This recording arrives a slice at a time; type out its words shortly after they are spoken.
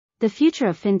The future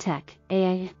of fintech,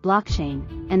 AI,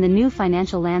 blockchain, and the new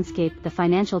financial landscape. The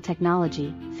financial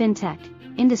technology, fintech,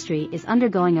 industry is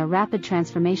undergoing a rapid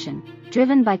transformation,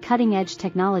 driven by cutting-edge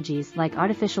technologies like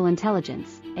artificial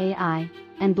intelligence, AI,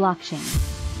 and blockchain.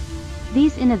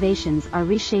 These innovations are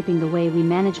reshaping the way we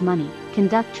manage money,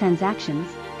 conduct transactions,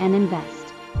 and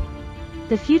invest.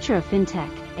 The future of fintech,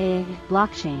 AI,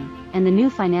 blockchain, and the new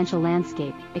financial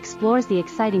landscape explores the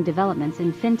exciting developments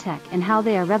in fintech and how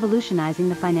they are revolutionizing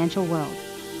the financial world.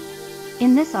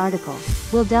 In this article,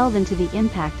 we'll delve into the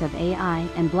impact of AI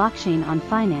and blockchain on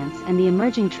finance and the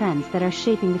emerging trends that are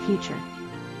shaping the future.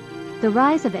 The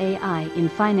rise of AI in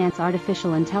finance.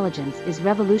 Artificial intelligence is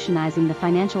revolutionizing the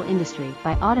financial industry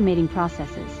by automating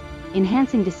processes,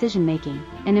 enhancing decision-making,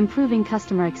 and improving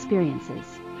customer experiences.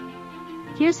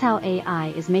 Here's how AI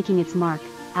is making its mark.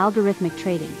 Algorithmic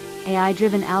trading.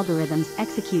 AI-driven algorithms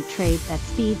execute trades at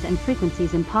speeds and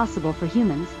frequencies impossible for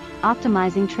humans,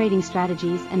 optimizing trading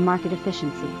strategies and market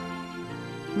efficiency.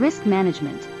 Risk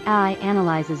management. AI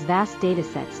analyzes vast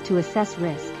datasets to assess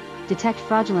risk, detect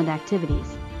fraudulent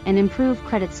activities, and improve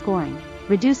credit scoring,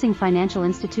 reducing financial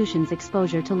institutions'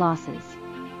 exposure to losses.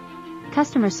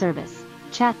 Customer service.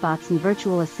 Chatbots and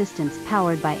virtual assistants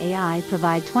powered by AI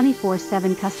provide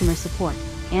 24/7 customer support,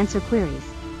 answer queries,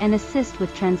 and assist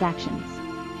with transactions.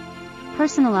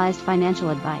 Personalized financial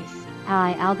advice.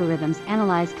 AI algorithms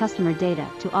analyze customer data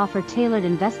to offer tailored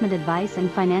investment advice and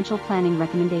financial planning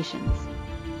recommendations.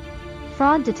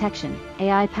 Fraud detection.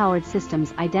 AI-powered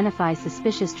systems identify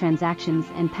suspicious transactions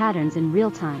and patterns in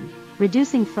real time,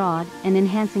 reducing fraud and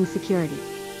enhancing security.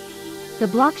 The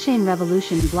blockchain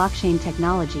revolution. Blockchain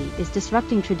technology is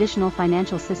disrupting traditional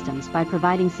financial systems by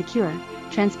providing secure,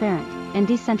 transparent, and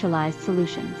decentralized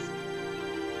solutions.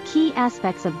 Key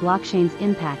aspects of blockchain's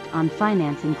impact on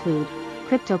finance include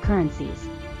cryptocurrencies.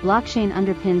 Blockchain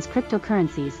underpins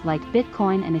cryptocurrencies like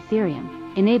Bitcoin and Ethereum,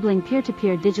 enabling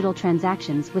peer-to-peer digital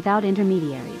transactions without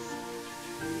intermediaries.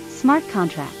 Smart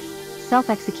contracts.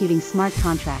 Self-executing smart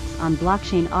contracts on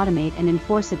blockchain automate and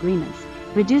enforce agreements,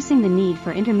 reducing the need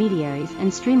for intermediaries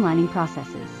and streamlining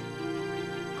processes.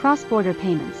 Cross-border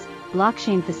payments.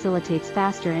 Blockchain facilitates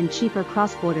faster and cheaper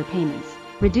cross-border payments,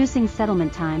 reducing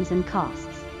settlement times and costs.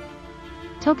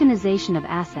 Tokenization of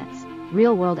assets.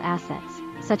 Real-world assets,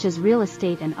 such as real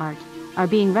estate and art, are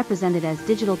being represented as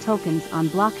digital tokens on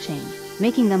blockchain,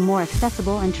 making them more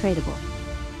accessible and tradable.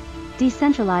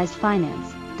 Decentralized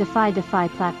finance. DeFi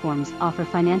platforms offer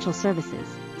financial services,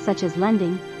 such as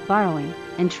lending, borrowing,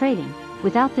 and trading,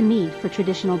 without the need for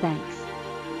traditional banks.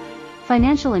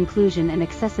 Financial inclusion and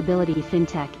accessibility.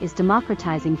 Fintech is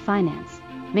democratizing finance,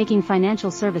 making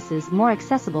financial services more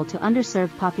accessible to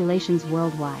underserved populations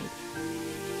worldwide.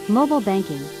 Mobile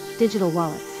banking, digital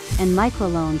wallets, and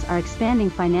microloans are expanding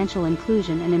financial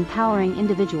inclusion and empowering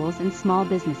individuals and small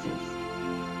businesses.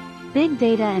 Big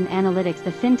data and analytics.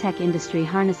 The fintech industry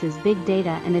harnesses big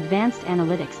data and advanced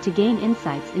analytics to gain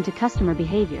insights into customer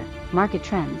behavior, market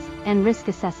trends, and risk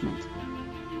assessment.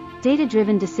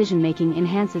 Data-driven decision-making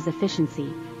enhances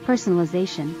efficiency,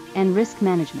 personalization, and risk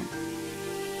management.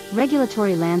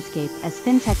 Regulatory landscape. As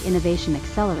fintech innovation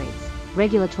accelerates,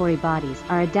 regulatory bodies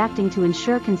are adapting to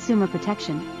ensure consumer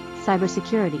protection,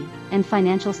 cybersecurity, and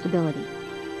financial stability.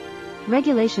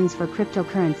 Regulations for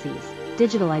cryptocurrencies,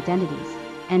 digital identities,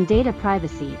 and data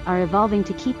privacy are evolving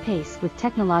to keep pace with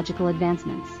technological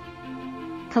advancements.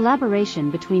 Collaboration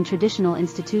between traditional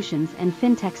institutions and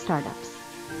fintech startups.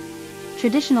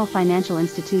 Traditional financial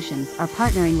institutions are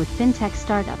partnering with fintech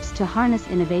startups to harness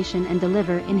innovation and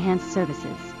deliver enhanced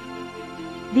services.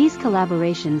 These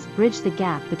collaborations bridge the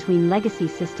gap between legacy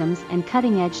systems and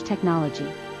cutting-edge technology.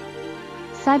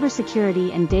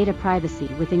 Cybersecurity and data privacy.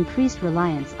 With increased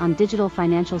reliance on digital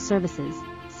financial services,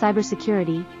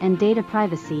 cybersecurity and data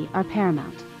privacy are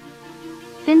paramount.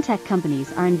 Fintech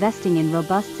companies are investing in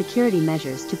robust security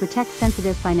measures to protect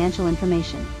sensitive financial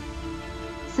information.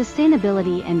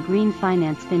 Sustainability and green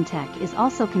finance. Fintech is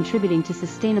also contributing to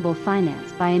sustainable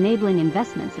finance by enabling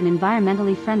investments in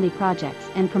environmentally friendly projects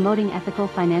and promoting ethical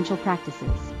financial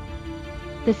practices.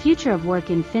 The future of work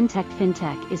in fintech.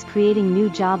 Fintech is creating new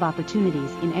job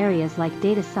opportunities in areas like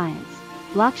data science,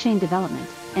 blockchain development,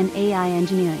 and AI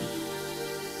engineering.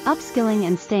 Upskilling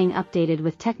and staying updated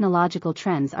with technological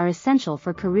trends are essential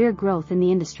for career growth in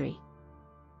the industry.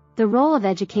 The role of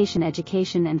education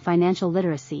and financial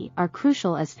literacy are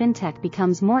crucial as fintech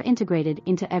becomes more integrated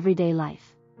into everyday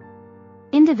life.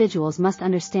 Individuals must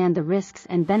understand the risks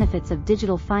and benefits of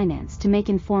digital finance to make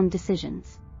informed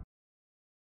decisions.